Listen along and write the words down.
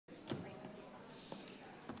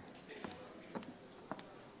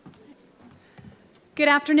Good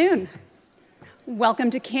afternoon.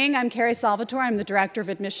 Welcome to King. I'm Carrie Salvatore. I'm the Director of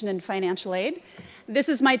Admission and Financial Aid. This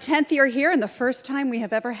is my 10th year here and the first time we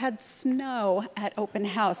have ever had snow at open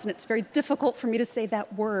house. And it's very difficult for me to say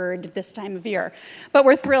that word this time of year. But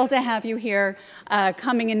we're thrilled to have you here.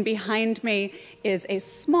 Coming in behind me is a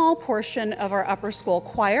small portion of our upper school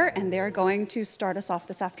choir, and they're going to start us off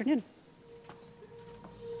this afternoon.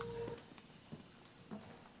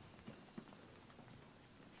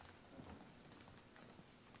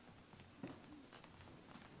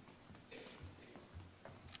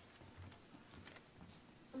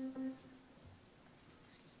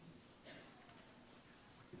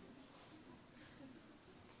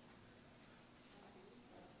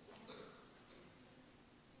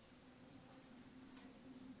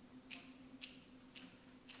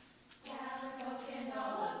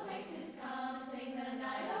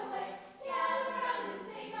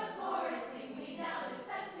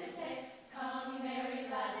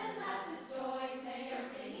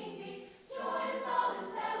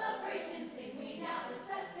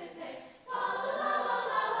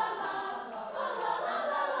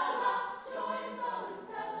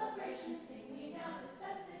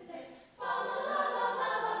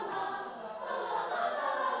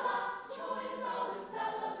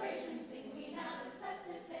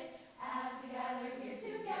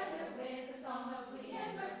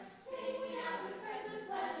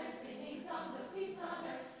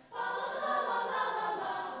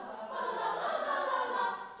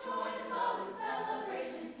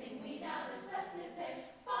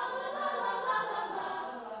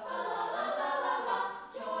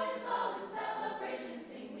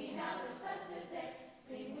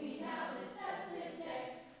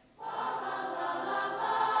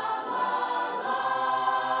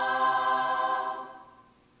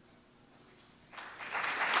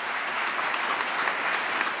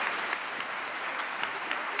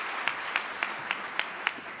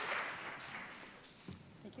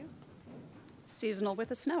 Seasonal with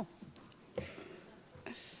the snow.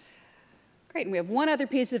 Great, and we have one other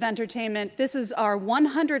piece of entertainment. This is our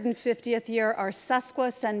 150th year, our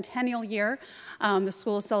sesquicentennial year. The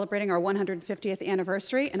school is celebrating our 150th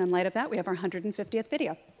anniversary, and in light of that, we have our 150th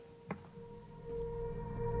video.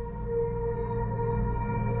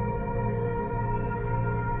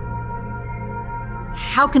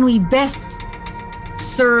 How can we best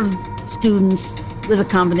serve students with a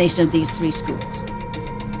combination of these three schools?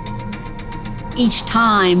 Each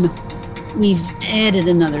time we've added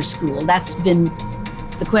another school. That's been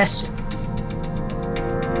the question.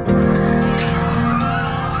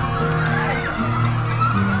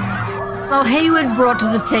 Well, Hayward brought to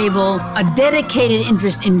the table a dedicated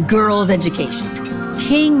interest in girls' education.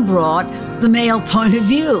 King brought the male point of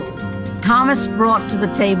view. Thomas brought to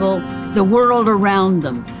the table the world around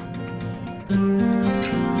them.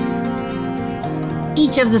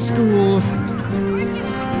 Each of the schools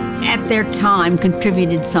at their time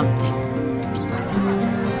contributed something.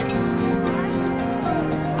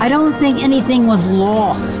 I don't think anything was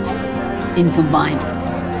lost in combining,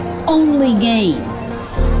 only gain.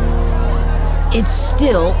 It's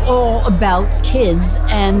still all about kids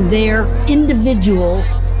and their individual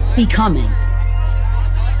becoming.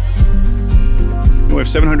 We have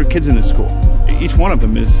 700 kids in this school. Each one of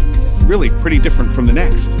them is really pretty different from the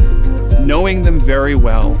next. Knowing them very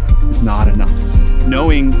well is not enough.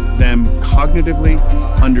 Knowing them cognitively,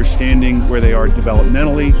 understanding where they are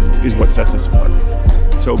developmentally is what sets us apart.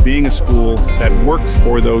 So being a school that works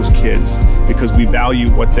for those kids because we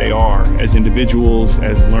value what they are as individuals,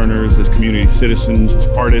 as learners, as community citizens, as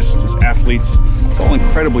artists, as athletes, it's all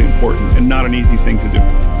incredibly important and not an easy thing to do.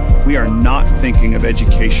 We are not thinking of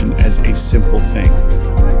education as a simple thing.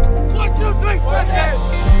 1, 2, 3, work it!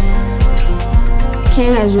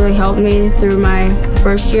 King has really helped me through my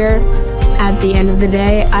first year. At the end of the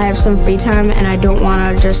day, I have some free time and I don't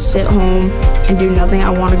want to just sit home and do nothing. I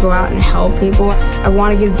want to go out and help people. I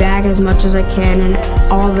want to give back as much as I can, and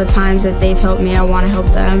all the times that they've helped me, I want to help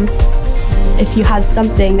them. If you have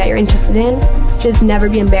something that you're interested in, just never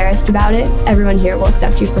be embarrassed about it. Everyone here will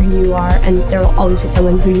accept you for who you are, and there will always be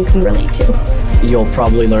someone who you can relate to. You'll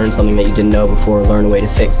probably learn something that you didn't know before, learn a way to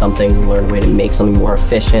fix something, learn a way to make something more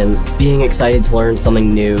efficient. Being excited to learn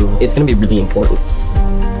something new, it's going to be really important.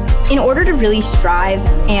 In order to really strive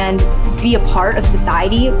and be a part of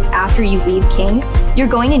society after you leave King, you're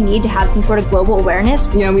going to need to have some sort of global awareness.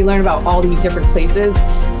 You know, we learn about all these different places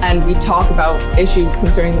and we talk about issues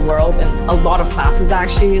concerning the world, and a lot of classes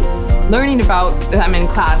actually. Learning about them in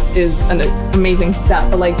class is an amazing step,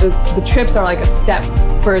 but like the trips are like a step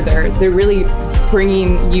further. They're really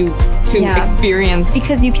bringing you to experience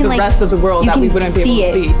because you can the rest of the world that we wouldn't be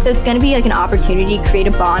able to see. So it's going to be like an opportunity to create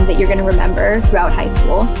a bond that you're going to remember throughout high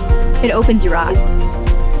school. It opens your eyes.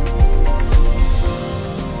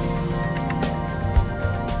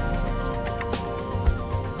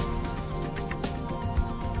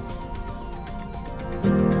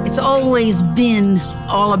 It's always been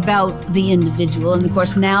all about the individual, and of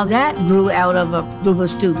course now that grew out of a group of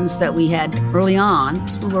students that we had early on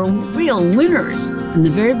who were real winners in the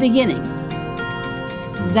very beginning.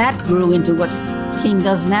 That grew into what King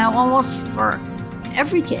does now almost for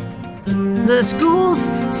every kid. The school's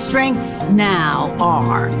strengths now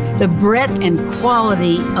are the breadth and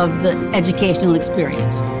quality of the educational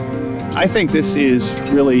experience. I think this is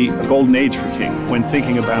really a golden age for King when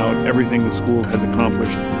thinking about everything the school has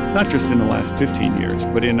accomplished, not just in the last 15 years,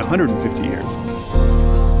 but in 150 years.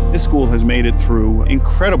 This school has made it through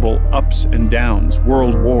incredible ups and downs,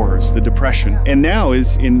 world wars, the Depression, and now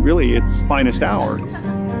is in really its finest hour.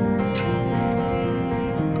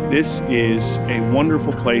 This is a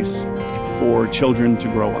wonderful place for children to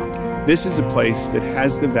grow up. This is a place that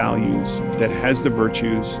has the values, that has the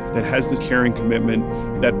virtues, that has the caring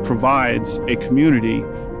commitment, that provides a community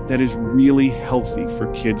that is really healthy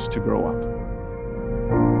for kids to grow up.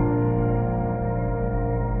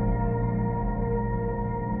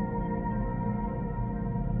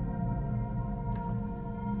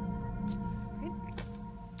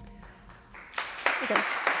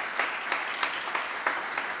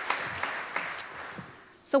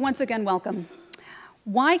 So once again, welcome.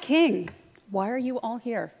 Why King? Why are you all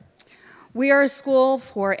here? We are a school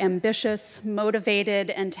for ambitious, motivated,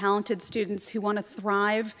 and talented students who want to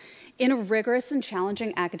thrive in a rigorous and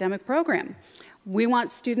challenging academic program. We want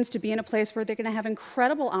students to be in a place where they're going to have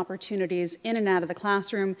incredible opportunities in and out of the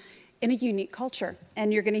classroom in a unique culture.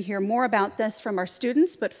 And you're going to hear more about this from our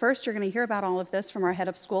students, but first you're going to hear about all of this from our head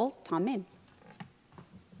of school, Tom Main.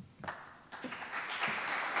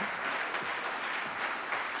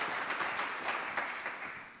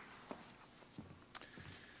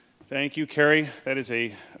 Thank you, Carrie. That is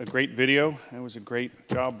a great video. That was a great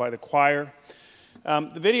job by the choir.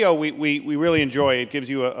 The video we really enjoy. It gives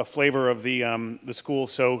you a flavor of the school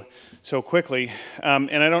so quickly.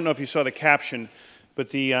 And I don't know if you saw the caption, but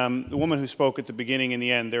the woman who spoke at the beginning and the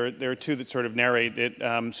end, there are two that sort of narrate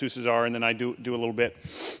it, Sue Cesar, and then I do a little bit.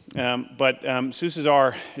 But Sue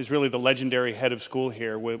Cesar is really the legendary head of school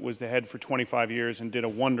here, was the head for 25 years and did a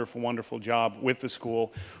wonderful, wonderful job with the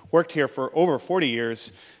school. Worked here for over 40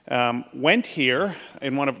 years. Went here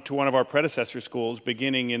to one of our predecessor schools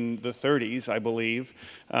beginning in the 30s, I believe.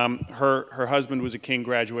 Her husband was a King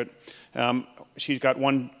graduate. She's got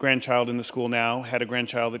one grandchild in the school now, had a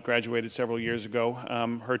grandchild that graduated several years ago.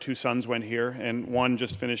 Her two sons went here, and one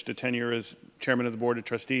just finished a tenure as chairman of the board of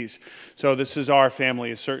trustees. So the Cesar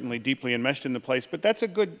family is certainly deeply enmeshed in the place, but that's a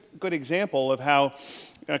good example of how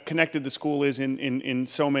connected the school is in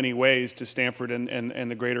so many ways to Stanford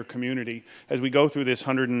and the greater community. As we go through this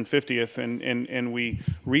 150th and we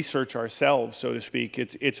research ourselves, so to speak,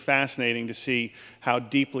 it's fascinating to see how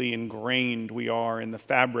deeply ingrained we are in the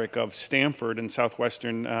fabric of Stanford and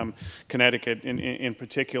southwestern Connecticut in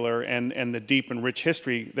particular, and the deep and rich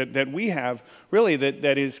history that we have, really,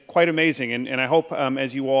 that is quite amazing. And I hope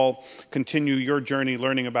as you all continue your journey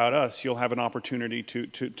learning about us, you'll have an opportunity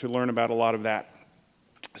to learn about a lot of that.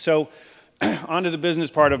 So, on to the business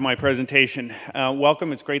part of my presentation.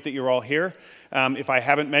 Welcome. It's great that you're all here. If I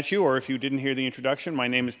haven't met you, or if you didn't hear the introduction, my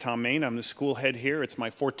name is Tom Main. I'm the school head here. It's my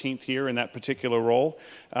 14th year in that particular role.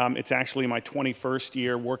 It's actually my 21st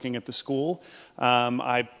year working at the school.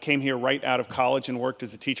 I came here right out of college and worked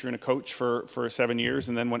as a teacher and a coach for 7 years,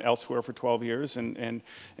 and then went elsewhere for 12 years and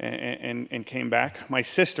came back. My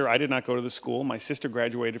sister, I did not go to the school. My sister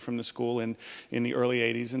graduated from the school in the early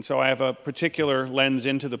 80s, and so I have a particular lens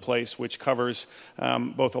into the place which covers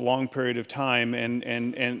both a long period of time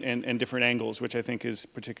and different angles, which I think is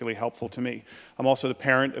particularly helpful to me. I'm also the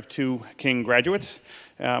parent of 2 King graduates,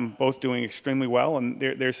 both doing extremely well, and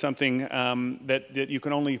there's something that you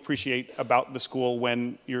can only appreciate about the school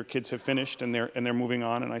when your kids have finished and they're moving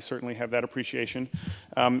on, and I certainly have that appreciation.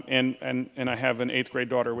 And I have an 8th grade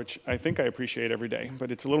daughter, which I think I appreciate every day,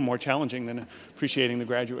 but it's a little more challenging than appreciating the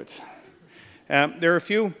graduates. There are a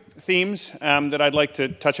few themes that I'd like to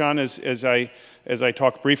touch on as I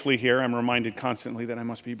talk briefly here. I'm reminded constantly that I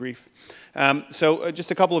must be brief. So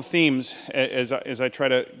just a couple of themes as I try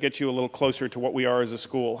to get you a little closer to what we are as a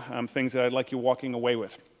school, things that I'd like you walking away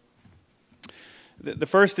with. The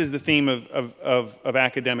first is the theme of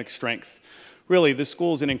academic strength. Really, the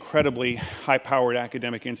school is an incredibly high-powered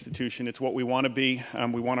academic institution. It's what we want to be.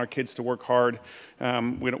 We want our kids to work hard.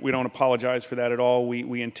 We don't apologize for that at all.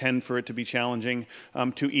 We intend for it to be challenging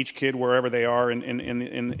to each kid wherever they are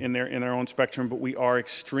in their own spectrum, but we are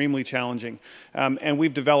extremely challenging. And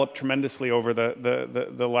we've developed tremendously over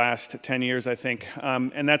the last 10 years, I think.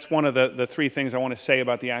 And that's one of the three things I want to say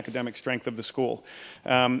about the academic strength of the school.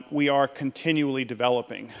 We are continually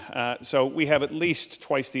developing. So we have at least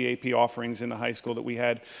twice the AP offerings in the high school that we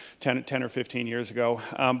had 10 or 15 years ago.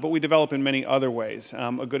 But we develop in many other ways.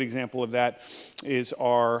 A good example of that is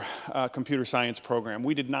our computer science program.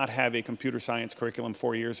 We did not have a computer science curriculum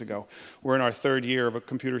 4 years ago. We're in our third year of a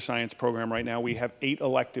computer science program right now. We have 8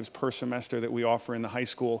 electives per semester that we offer in the high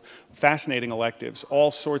school. Fascinating electives,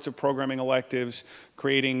 all sorts of programming electives,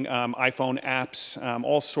 creating iPhone apps,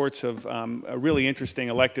 all sorts of really interesting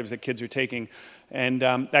electives that kids are taking. And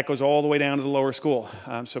that goes all the way down to the lower school.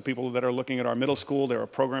 So people that are looking at our middle school, there are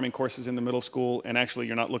programming courses in the middle school, and actually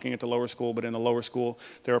you're not looking at the lower school, but in the lower school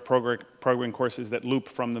there are programming courses that loop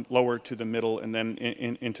from the lower to the middle and then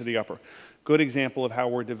into the upper. Good example of how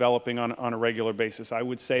we're developing on a regular basis. I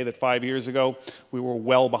would say that 5 years ago we were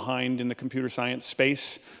well behind in the computer science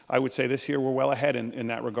space. I would say this year we're well ahead in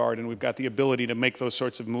that regard, and we've got the ability to make those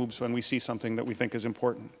sorts of moves when we see something that we think is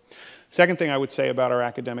important. Second thing I would say about our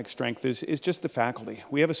academic strength is just the faculty.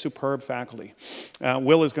 We have a superb faculty.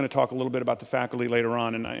 Will is going to talk a little bit about the faculty later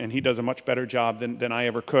on, and he does a much better job than I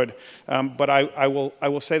ever could. But I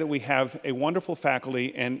will say that we have a wonderful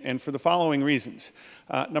faculty, and for the following reasons.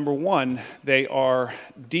 Number one, they are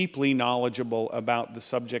deeply knowledgeable about the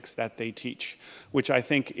subjects that they teach, which I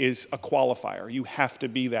think is a qualifier. You have to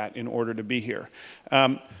be that in order to be here.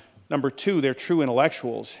 Number two, they're true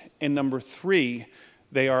intellectuals. And number three,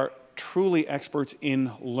 they are truly experts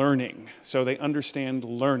in learning. So they understand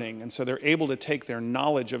learning. And so they're able to take their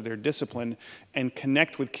knowledge of their discipline and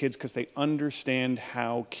connect with kids because they understand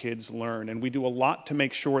how kids learn. And we do a lot to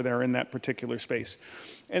make sure they're in that particular space.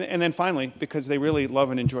 And then finally, because they really love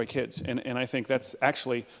and enjoy kids. And I think that's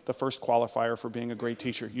actually the first qualifier for being a great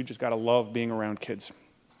teacher. You just got to love being around kids.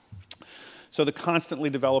 So the constantly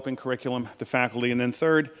developing curriculum, the faculty, and then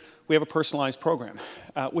third, we have a personalized program,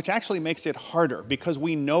 which actually makes it harder because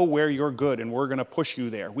we know where you're good and we're going to push you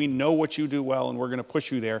there. We know what you do well and we're going to push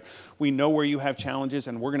you there. We know where you have challenges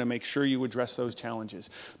and we're going to make sure you address those challenges.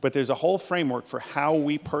 But there's a whole framework for how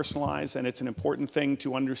we personalize, and it's an important thing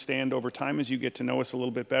to understand over time as you get to know us a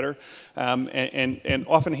little bit better. And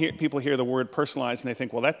often people hear the word personalized and they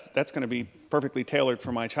think, well, that's going to be perfectly tailored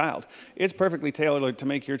for my child. It's perfectly tailored to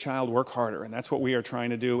make your child work harder, and that's what we are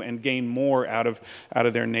trying to do and gain more out of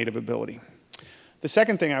their native ability. The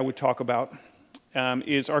second thing I would talk about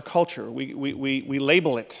is our culture. We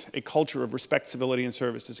label it a culture of respect, civility, and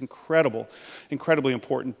service. It's incredibly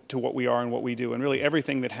important to what we are and what we do. And really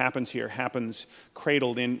everything that happens here happens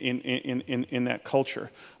cradled in that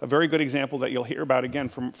culture. A very good example that you'll hear about again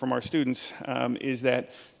from our students is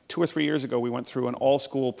that 2 or 3 years ago, we went through an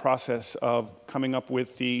all-school process of coming up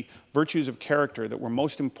with the virtues of character that were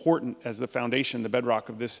most important as the foundation, the bedrock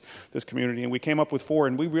of this community. And we came up with 4,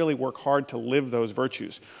 and we really work hard to live those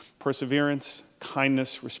virtues: perseverance,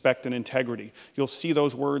 kindness, respect, and integrity. You'll see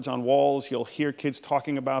those words on walls. You'll hear kids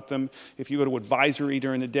talking about them. If you go to advisory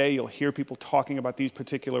during the day, you'll hear people talking about these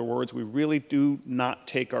particular words. We really do not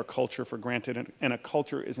take our culture for granted, and a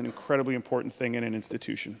culture is an incredibly important thing in an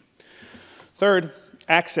institution. Third,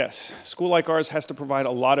 access. A school like ours has to provide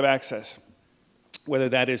a lot of access, whether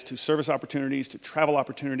that is to service opportunities, to travel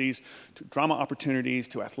opportunities, to drama opportunities,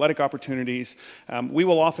 to athletic opportunities. We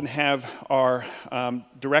will often have our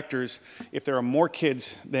directors, if there are more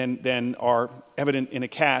kids than are evident in a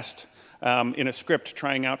cast, in a script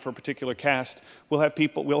trying out for a particular cast, we'll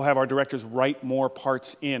have our directors write more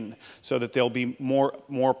parts in so that there'll be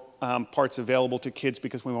more parts available to kids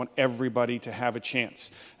because we want everybody to have a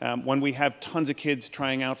chance. When we have tons of kids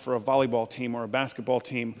trying out for a volleyball team or a basketball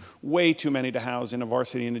team, way too many to house in a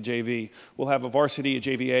varsity and a JV. We'll have a varsity, a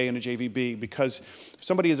JVA, and a JVB because if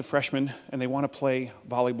somebody is a freshman and they want to play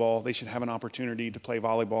volleyball, they should have an opportunity to play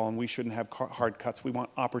volleyball, and we shouldn't have hard cuts. We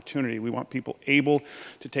want opportunity. We want people able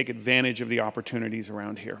to take advantage of the opportunities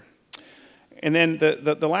around here. And then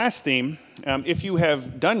the last theme, if you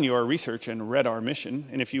have done your research and read our mission,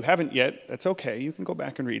 and if you haven't yet, that's okay, you can go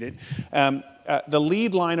back and read it. The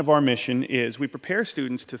lead line of our mission is we prepare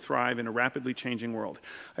students to thrive in a rapidly changing world.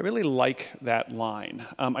 I really like that line.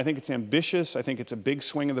 I think it's ambitious. I think it's a big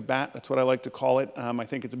swing of the bat. That's what I like to call it. I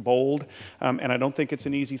think it's bold, and I don't think it's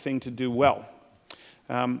an easy thing to do well.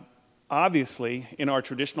 Obviously, in our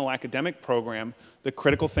traditional academic program, the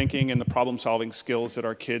critical thinking and the problem-solving skills that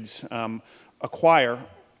our kids acquire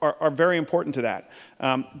are very important to that.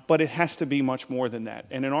 But it has to be much more than that.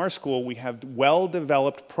 And in our school, we have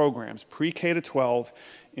well-developed programs, pre-K to 12,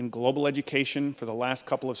 in global education. For the last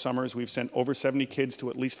couple of summers, we've sent over 70 kids to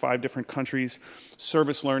at least 5 different countries.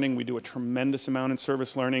 Service learning, we do a tremendous amount in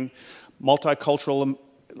service learning. Multiculturalism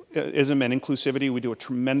and inclusivity, we do a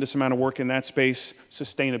tremendous amount of work in that space.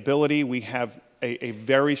 Sustainability, we have a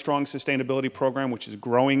very strong sustainability program, which is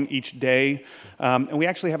growing each day. And we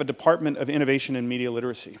actually have a Department of Innovation and Media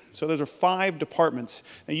Literacy. So those are 5 departments.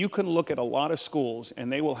 Now you can look at a lot of schools,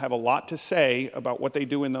 and they will have a lot to say about what they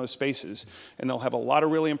do in those spaces. And they'll have a lot of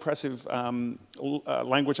really impressive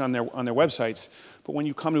language on their websites. But when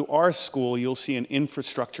you come to our school, you'll see an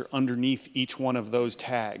infrastructure underneath each one of those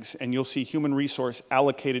tags. And you'll see human resource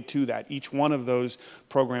allocated to that. Each one of those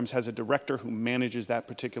programs has a director who manages that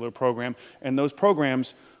particular program. And those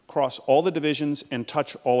programs cross all the divisions and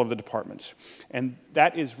touch all of the departments. And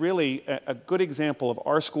that is really a good example of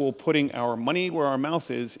our school putting our money where our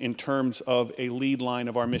mouth is in terms of a lead line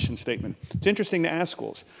of our mission statement. It's interesting to ask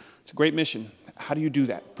schools. It's a great mission. How do you do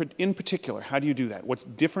that? In particular, how do you do that? What's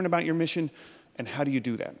different about your mission? And how do you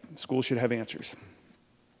do that? Schools should have answers.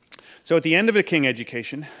 So at the end of a King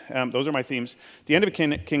education, those are my themes. At the end of a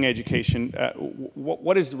King education,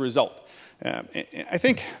 what is the result? I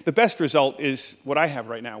think the best result is what I have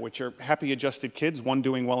right now, which are happy, adjusted kids, one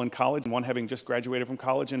doing well in college, and one having just graduated from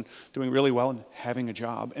college and doing really well and having a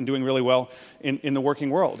job and doing really well in the working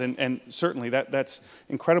world. And certainly that's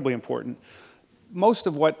incredibly important. Most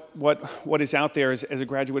of what is out there as a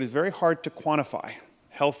graduate is very hard to quantify.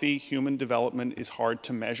 Healthy human development is hard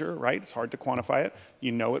to measure, right? It's hard to quantify it.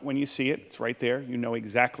 You know it when you see it. It's right there. You know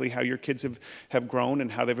exactly how your kids have grown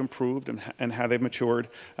and how they've improved and how they've matured.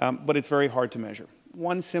 But it's very hard to measure.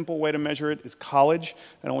 One simple way to measure it is college.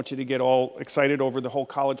 I don't want you to get all excited over the whole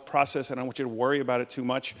college process. I don't want you to worry about it too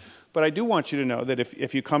much. But I do want you to know that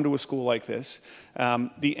if you come to a school like this,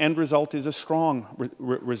 the end result is a strong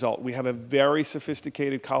result. We have a very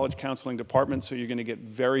sophisticated college counseling department, so you're going to get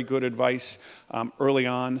very good advice early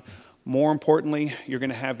on. More importantly, you're going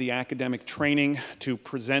to have the academic training to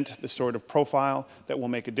present the sort of profile that will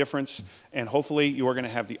make a difference. And hopefully, you are going to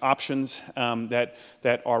have the options that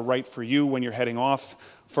are right for you when you're heading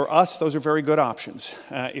off. For us, those are very good options.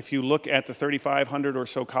 If you look at the 3,500 or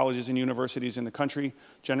so colleges and universities in the country,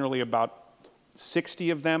 generally about 60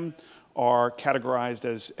 of them are categorized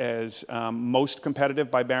as most competitive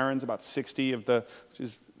by Barron's, about 60 of the, which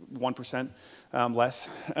is 1%. Less.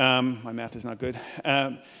 My math is not good.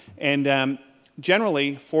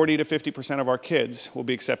 Generally, 40 to 50% of our kids will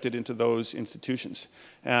be accepted into those institutions.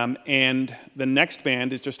 And the next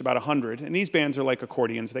band is just about 100. And these bands are like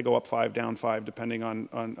accordions. They go up 5, down 5, depending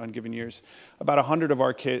on given years. About 100 of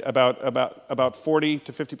our kids, about 40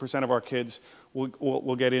 to 50% of our kids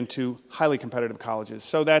will get into highly competitive colleges.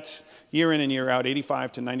 So that's year in and year out,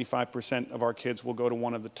 85 to 95% of our kids will go to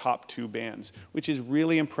one of the top 2 bands, which is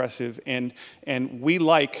really impressive. And we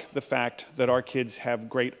like the fact that our kids have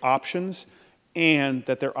great options and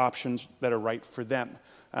that they're options that are right for them.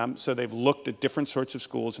 So they've looked at different sorts of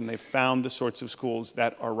schools and they've found the sorts of schools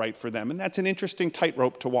that are right for them. And that's an interesting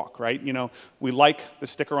tightrope to walk, right? You know, we like the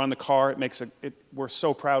sticker on the car. We're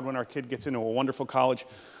so proud when our kid gets into a wonderful college.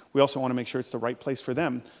 We also want to make sure it's the right place for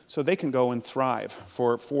them so they can go and thrive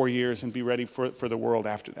for 4 years and be ready for the world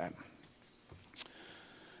after that.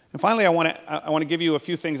 And finally, I want to give you a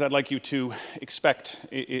few things I'd like you to expect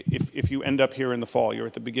if you end up here in the fall. You're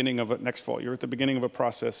at the beginning of next fall. You're at the beginning of a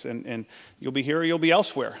process, and you'll be here or you'll be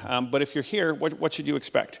elsewhere. But if you're here, what should you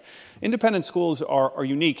expect? Independent schools are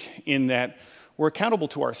unique in that we're accountable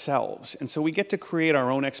to ourselves, and so we get to create our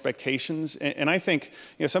own expectations. And I think,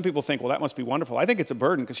 you know, some people think, well, that must be wonderful. I think it's a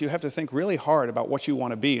burden because you have to think really hard about what you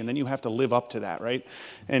want to be, and then you have to live up to that, right?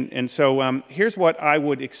 And so here's what I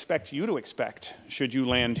would expect you to expect should you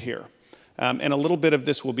land here. And a little bit of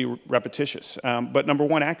this will be repetitious. But number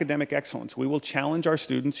one, academic excellence. We will challenge our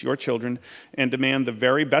students, your children, and demand the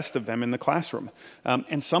very best of them in the classroom.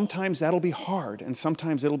 And sometimes that'll be hard, and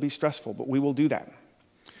sometimes it'll be stressful, but we will do that.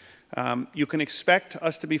 You can expect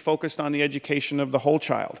us to be focused on the education of the whole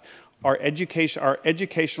child. Our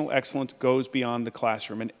educational excellence goes beyond the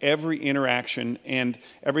classroom, and every interaction and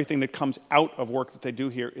everything that comes out of work that they do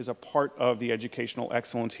here is a part of the educational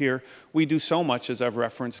excellence here. We do so much, as I've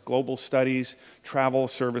referenced, global studies, travel,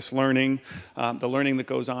 service learning, the learning that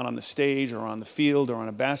goes on the stage or on the field or on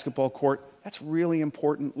a basketball court. That's really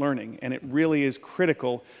important learning, and it really is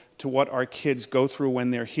critical to what our kids go through when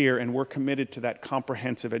they're here, and we're committed to that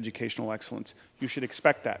comprehensive educational excellence. You should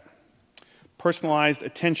expect that. Personalized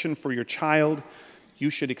attention for your child. you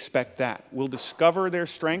should expect that. We'll discover their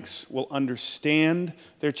strengths, we'll understand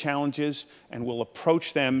their challenges, and we'll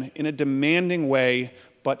approach them in a demanding way,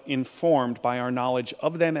 but informed by our knowledge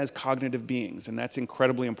of them as cognitive beings, and that's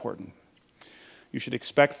incredibly important. You should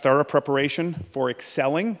expect thorough preparation for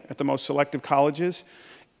excelling at the most selective colleges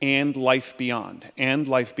and life beyond,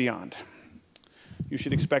 You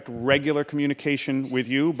should expect regular communication with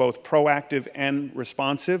you, both proactive and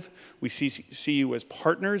responsive. We see you as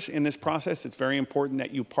partners in this process. It's very important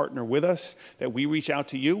that you partner with us, that we reach out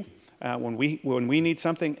to you when we need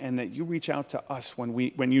something, and that you reach out to us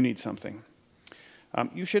when you need something.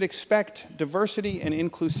 You should expect diversity and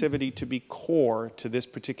inclusivity to be core to this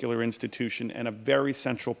particular institution and a very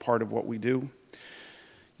central part of what we do.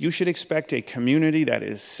 You should expect a community that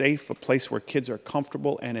is safe, a place where kids are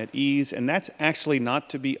comfortable and at ease, and that's actually not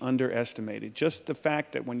to be underestimated. Just the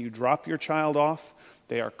fact that when you drop your child off,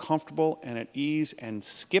 they are comfortable and at ease and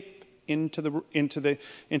skip into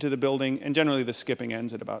the building, and generally the skipping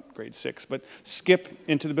ends at about grade 6, but skip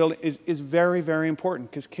into the building is very, very important,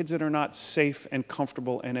 because kids that are not safe and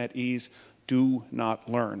comfortable and at ease do not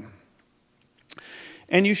learn.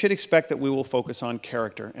 And you should expect that we will focus on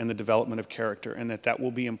character and the development of character, and that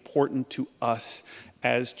will be important to us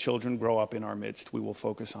as children grow up in our midst. We will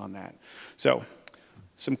focus on that. So,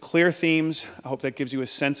 some clear themes. I hope that gives you a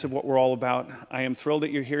sense of what we're all about. I am thrilled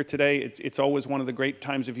that you're here today. It's always one of the great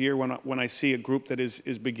times of year when I see a group that is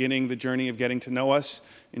beginning the journey of getting to know us.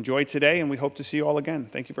 Enjoy today, and we hope to see you all again.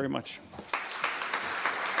 Thank you very much.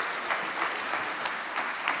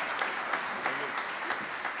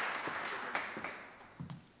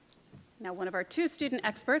 Now, one of our 2 student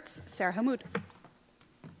experts, Sarah Hammoud.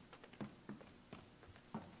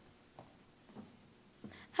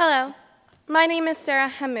 Hello, my name is Sarah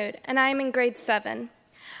Hammoud, and I am in grade 7.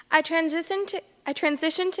 I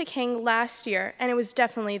transitioned to King last year, and it was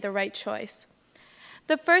definitely the right choice.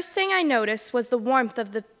 The first thing I noticed was the warmth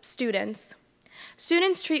of the students.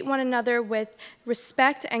 Students treat one another with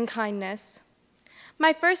respect and kindness.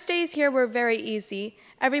 My first days here were very easy.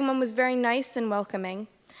 Everyone was very nice and welcoming.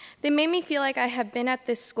 They made me feel like I have been at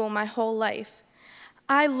this school my whole life.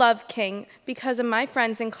 I love King because of my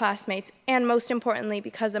friends and classmates, and most importantly,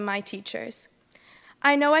 because of my teachers.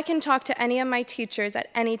 I know I can talk to any of my teachers at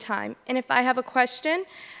any time, and if I have a question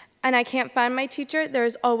and I can't find my teacher, there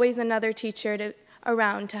is always another teacher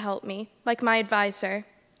around to help me, like my advisor.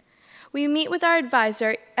 We meet with our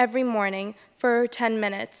advisor every morning for 10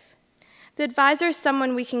 minutes. The advisor is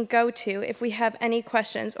someone we can go to if we have any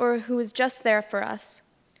questions or who is just there for us.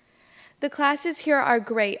 The classes here are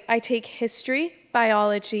great. I take history,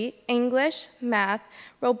 biology, English, math,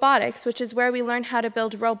 robotics, which is where we learn how to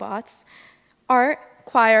build robots, art,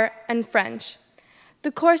 choir, and French.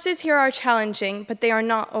 The courses here are challenging, but they are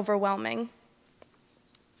not overwhelming.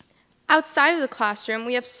 Outside of the classroom,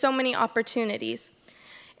 we have so many opportunities.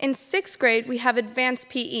 In 6th grade, we have advanced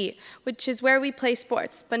PE, which is where we play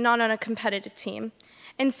sports, but not on a competitive team.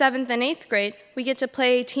 In 7th and 8th grade, we get to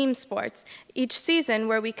play team sports each season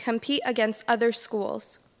where we compete against other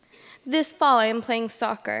schools. This fall, I am playing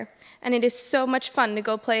soccer, and it is so much fun to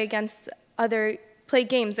go play games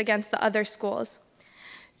against the other schools.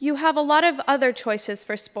 You have a lot of other choices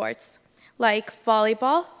for sports, like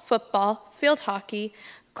volleyball, football, field hockey,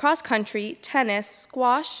 cross country, tennis,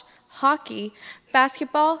 squash, hockey,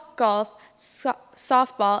 basketball, golf,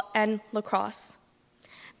 softball, and lacrosse.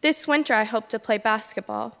 This winter, I hope to play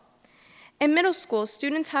basketball. In middle school,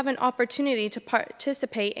 students have an opportunity to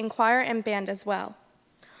participate in choir and band as well.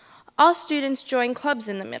 All students join clubs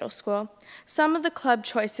in the middle school. Some of the club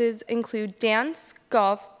choices include dance,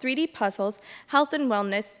 golf, 3D puzzles, health and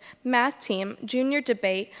wellness, math team, junior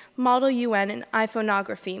debate, model UN, and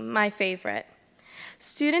iPhoneography, my favorite.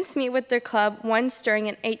 Students meet with their club once during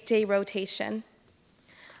an 8-day rotation.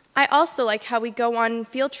 I also like how we go on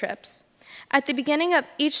field trips. At the beginning of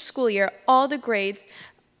each school year, all the grades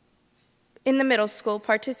in the middle school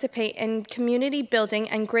participate in community building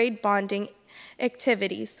and grade bonding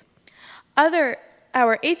activities. Our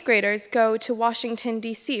 8th graders go to Washington,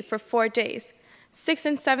 D.C. for 4 days. 6th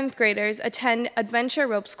and 7th graders attend adventure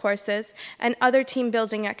ropes courses and other team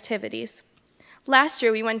building activities. Last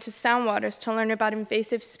year, we went to Soundwaters to learn about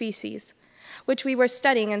invasive species, which we were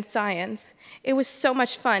studying in science. It was so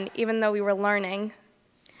much fun, even though we were learning.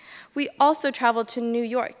 We also traveled to New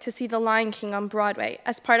York to see The Lion King on Broadway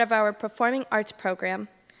as part of our performing arts program.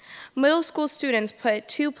 Middle school students put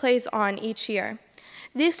 2 plays on each year.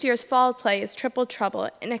 This year's fall play is Triple Trouble,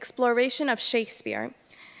 an exploration of Shakespeare.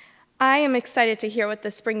 I am excited to hear what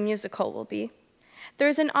the spring musical will be. There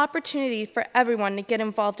is an opportunity for everyone to get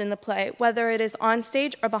involved in the play, whether it is on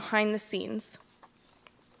stage or behind the scenes.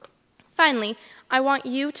 Finally, I want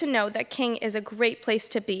you to know that King is a great place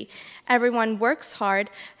to be. Everyone works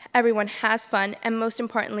hard, everyone has fun, and most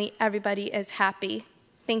importantly, everybody is happy.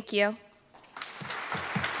 Thank you.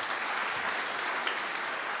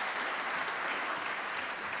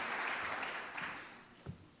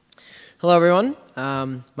 Hello, everyone.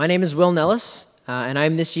 My name is Will Nellis, and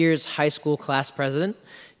I'm this year's high school class president.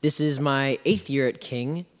 This is my 8th year at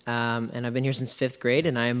King, and I've been here since 5th grade,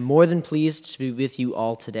 and I am more than pleased to be with you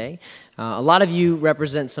all today. A lot of you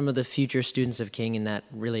represent some of the future students of King, and that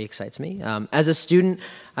really excites me. As a student,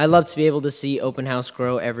 I love to be able to see Open House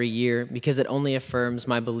grow every year because it only affirms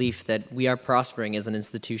my belief that we are prospering as an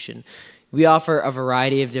institution. We offer a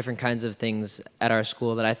variety of different kinds of things at our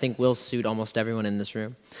school that I think will suit almost everyone in this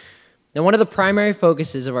room. Now, one of the primary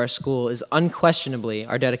focuses of our school is unquestionably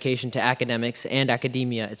our dedication to academics and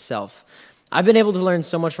academia itself. I've been able to learn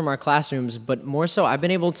so much from our classrooms, but more so, I've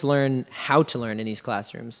been able to learn how to learn in these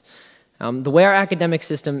classrooms. The way our academic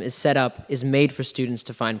system is set up is made for students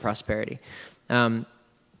to find prosperity.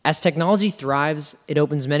 As technology thrives, it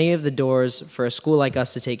opens many of the doors for a school like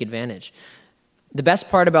us to take advantage. The best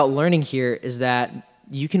part about learning here is that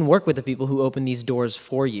you can work with the people who open these doors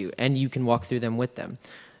for you, and you can walk through them with them.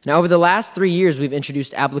 Now, over the last 3 years, we've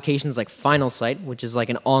introduced applications like Finalsite, which is like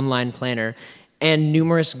an online planner, and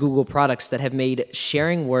numerous Google products that have made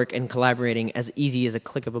sharing work and collaborating as easy as a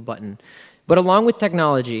click of a button. But along with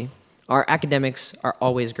technology, our academics are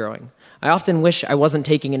always growing. I often wish I wasn't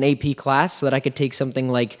taking an AP class so that I could take something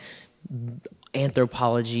like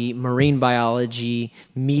anthropology, marine biology,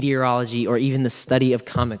 meteorology, or even the study of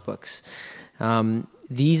comic books.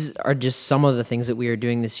 These are just some of the things that we are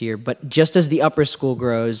doing this year, but just as the upper school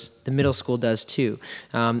grows, the middle school does too.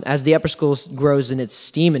 As the upper school grows in its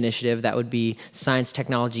STEAM initiative, that would be science,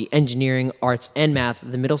 technology, engineering, arts, and math,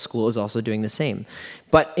 the middle school is also doing the same.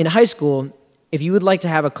 But in high school, if you would like to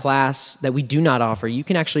have a class that we do not offer, you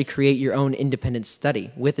can actually create your own independent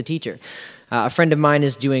study with a teacher. A friend of mine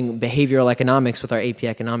is doing behavioral economics with our AP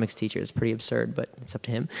economics teacher. It's pretty absurd, but it's up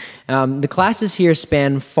to him. The classes here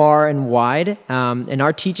span far and wide, and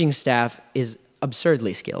our teaching staff is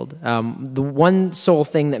absurdly skilled. The one sole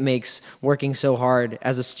thing that makes working so hard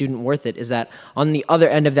as a student worth it is that on the other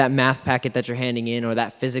end of that math packet that you're handing in or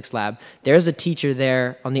that physics lab, there's a teacher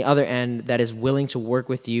there on the other end that is willing to work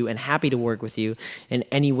with you and happy to work with you in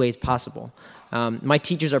any ways possible. My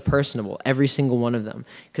teachers are personable, every single one of them.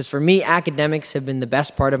 Because for me, academics have been the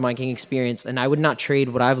best part of my King experience, and I would not trade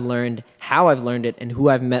what I've learned, how I've learned it, and who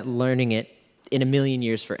I've met learning it in a million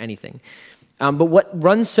years for anything. But what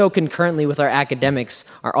runs so concurrently with our academics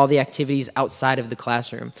are all the activities outside of the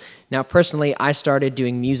classroom. Now, personally, I started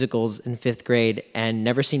doing musicals in 5th grade and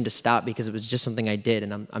never seemed to stop because it was just something I did,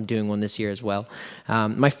 and I'm doing one this year as well.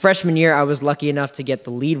 My freshman year, I was lucky enough to get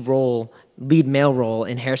the lead male role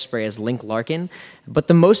in Hairspray as Link Larkin, but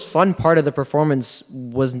the most fun part of the performance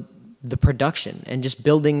was the production and just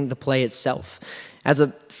building the play itself. As a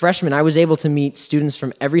freshman, I was able to meet students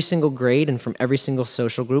from every single grade and from every single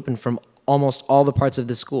social group and from almost all the parts of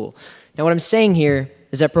the school. Now, what I'm saying here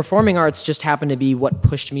is that performing arts just happened to be what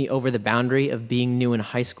pushed me over the boundary of being new in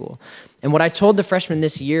high school. And what I told the freshmen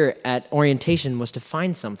this year at orientation was to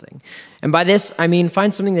find something. And by this, I mean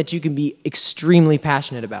find something that you can be extremely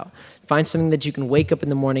passionate about. Find something that you can wake up in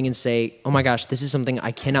the morning and say, oh my gosh, this is something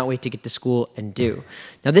I cannot wait to get to school and do.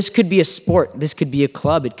 Now, this could be a sport, this could be a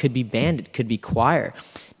club, it could be band, it could be choir.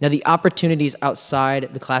 Now, the opportunities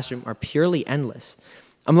outside the classroom are purely endless.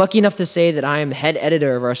 I'm lucky enough to say that I am head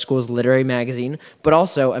editor of our school's literary magazine, but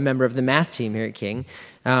also a member of the math team here at King,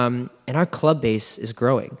 and our club base is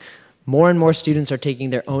growing. More and more students are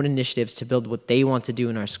taking their own initiatives to build what they want to do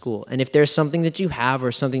in our school. And if there's something that you have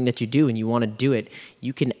or something that you do and you want to do it,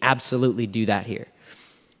 you can absolutely do that here.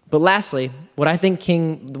 But lastly, what I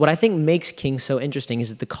think makes King so interesting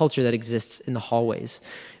is the culture that exists in the hallways.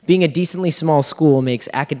 Being a decently small school makes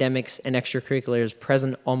academics and extracurriculars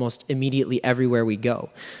present almost immediately everywhere we go.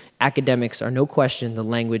 Academics are no question the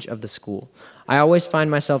language of the school. I always find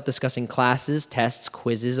myself discussing classes, tests,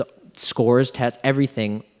 quizzes, scores, tests,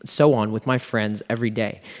 everything, so on with my friends every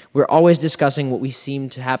day. We're always discussing what we seem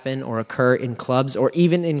to happen or occur in clubs or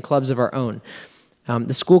even in clubs of our own.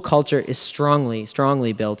 The school culture is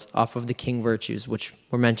strongly built off of the King virtues, which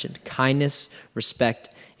were mentioned: kindness, respect,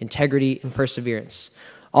 integrity, and perseverance.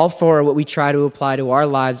 All four are what we try to apply to our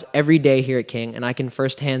lives every day here at King, and I can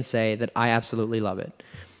firsthand say that I absolutely love it.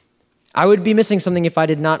 I would be missing something if I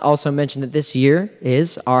did not also mention that this year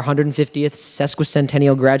is our 150th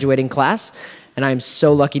sesquicentennial graduating class, and I am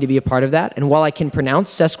so lucky to be a part of that. And while I can pronounce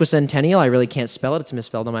sesquicentennial, I really can't spell it. It's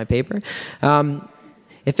misspelled on my paper.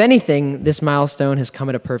 If anything, this milestone has come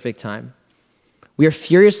at a perfect time. We are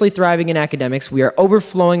furiously thriving in academics. We are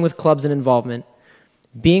overflowing with clubs and involvement.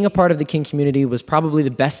 Being a part of the King community was probably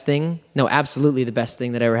the best thing, no, absolutely the best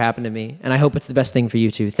thing that ever happened to me, and I hope it's the best thing for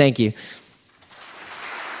you too. Thank you.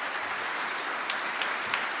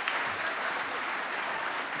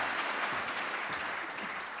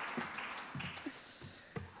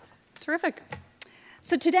 Terrific.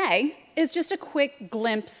 So today is just a quick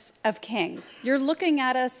glimpse of King. You're looking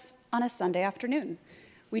at us on a Sunday afternoon.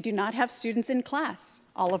 We do not have students in class.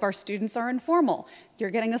 All of our students are informal. You're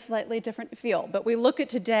getting a slightly different feel, but we look at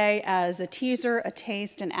today as a teaser, a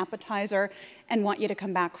taste, an appetizer, and want you to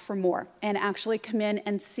come back for more and actually come in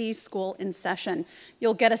and see school in session.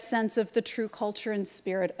 You'll get a sense of the true culture and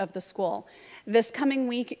spirit of the school. This coming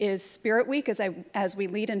week is Spirit Week as we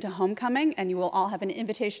lead into homecoming, and you will all have an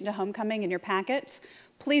invitation to homecoming in your packets.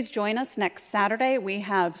 Please join us next Saturday. We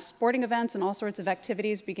have sporting events and all sorts of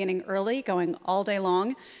activities beginning early, going all day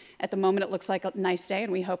long. At the moment, it looks like a nice day,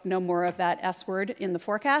 and we hope no more of that S word in the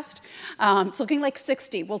forecast. It's looking like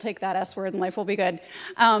 60. We'll take that S word, and life will be good.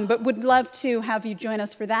 But would love to have you join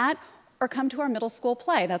us for that, or come to our middle school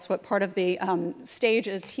play. That's what part of the stage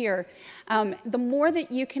is here. The more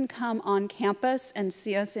that you can come on campus and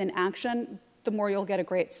see us in action, the more you'll get a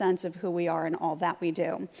great sense of who we are and all that we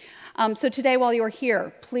do. So today, while you're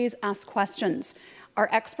here, please ask questions. Our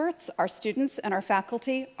experts, our students, and our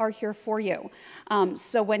faculty are here for you.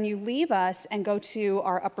 So when you leave us and go to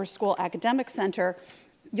our Upper School Academic Center,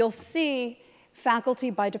 you'll see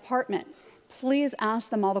faculty by department. Please ask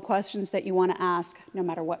them all the questions that you want to ask, no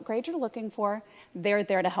matter what grade you're looking for. They're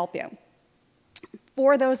there to help you.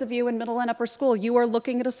 For those of you in middle and upper school, you are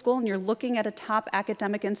looking at a school and you're looking at a top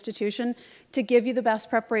academic institution to give you the best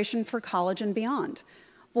preparation for college and beyond.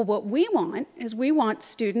 Well, what we want is we want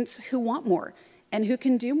students who want more and who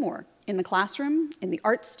can do more in the classroom, in the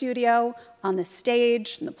art studio, on the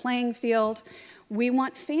stage, in the playing field. We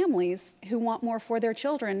want families who want more for their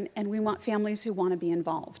children, and we want families who want to be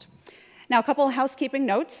involved. Now, a couple of housekeeping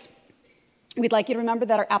notes. We'd like you to remember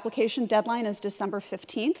that our application deadline is December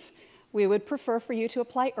 15th. We would prefer for you to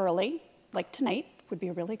apply early, like tonight would be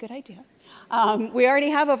a really good idea. We already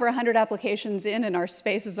have over 100 applications in, and our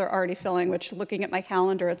spaces are already filling, which, looking at my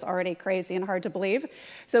calendar, it's already crazy and hard to believe.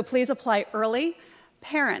 So please apply early.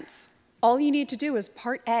 Parents, all you need to do is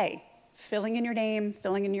Part A, filling in your name,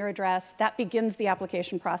 filling in your address. That begins the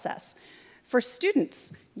application process. For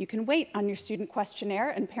students, you can wait on your student questionnaire,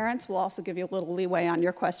 and parents will also give you a little leeway on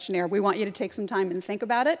your questionnaire. We want you to take some time and think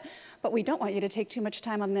about it, but we don't want you to take too much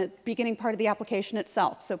time on the beginning part of the application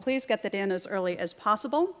itself. So please get that in as early as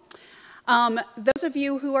possible. Those of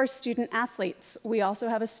you who are student athletes, we also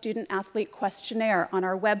have a student athlete questionnaire on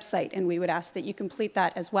our website, and we would ask that you complete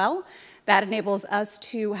that as well. That enables us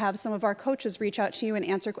to have some of our coaches reach out to you and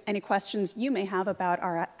answer any questions you may have about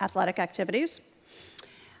our athletic activities.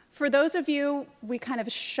 For those of you, we kind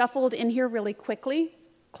of shuffled in here really quickly,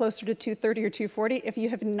 closer to 2:30 or 2:40. If you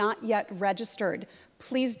have not yet registered,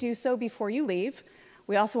 please do so before you leave.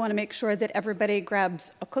 We also want to make sure that everybody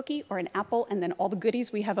grabs a cookie or an apple and then all the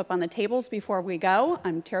goodies we have up on the tables before we go.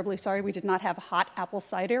 I'm terribly sorry we did not have hot apple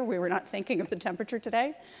cider. We were not thinking of the temperature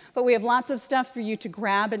today. But we have lots of stuff for you to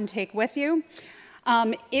grab and take with you.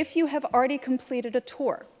 If you have already completed a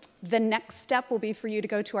tour, the next step will be for you to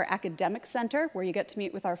go to our academic center, where you get to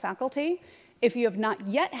meet with our faculty. If you have not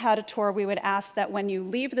yet had a tour, we would ask that when you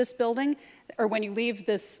leave this building, or when you leave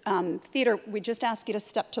this theater, we just ask you to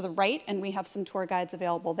step to the right, and we have some tour guides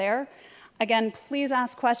available there. Again, please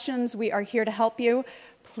ask questions. We are here to help you.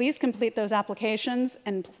 Please complete those applications,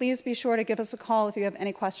 and please be sure to give us a call if you have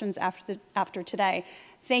any questions after today.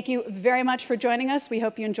 Thank you very much for joining us. We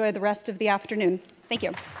hope you enjoy the rest of the afternoon. Thank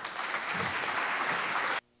you.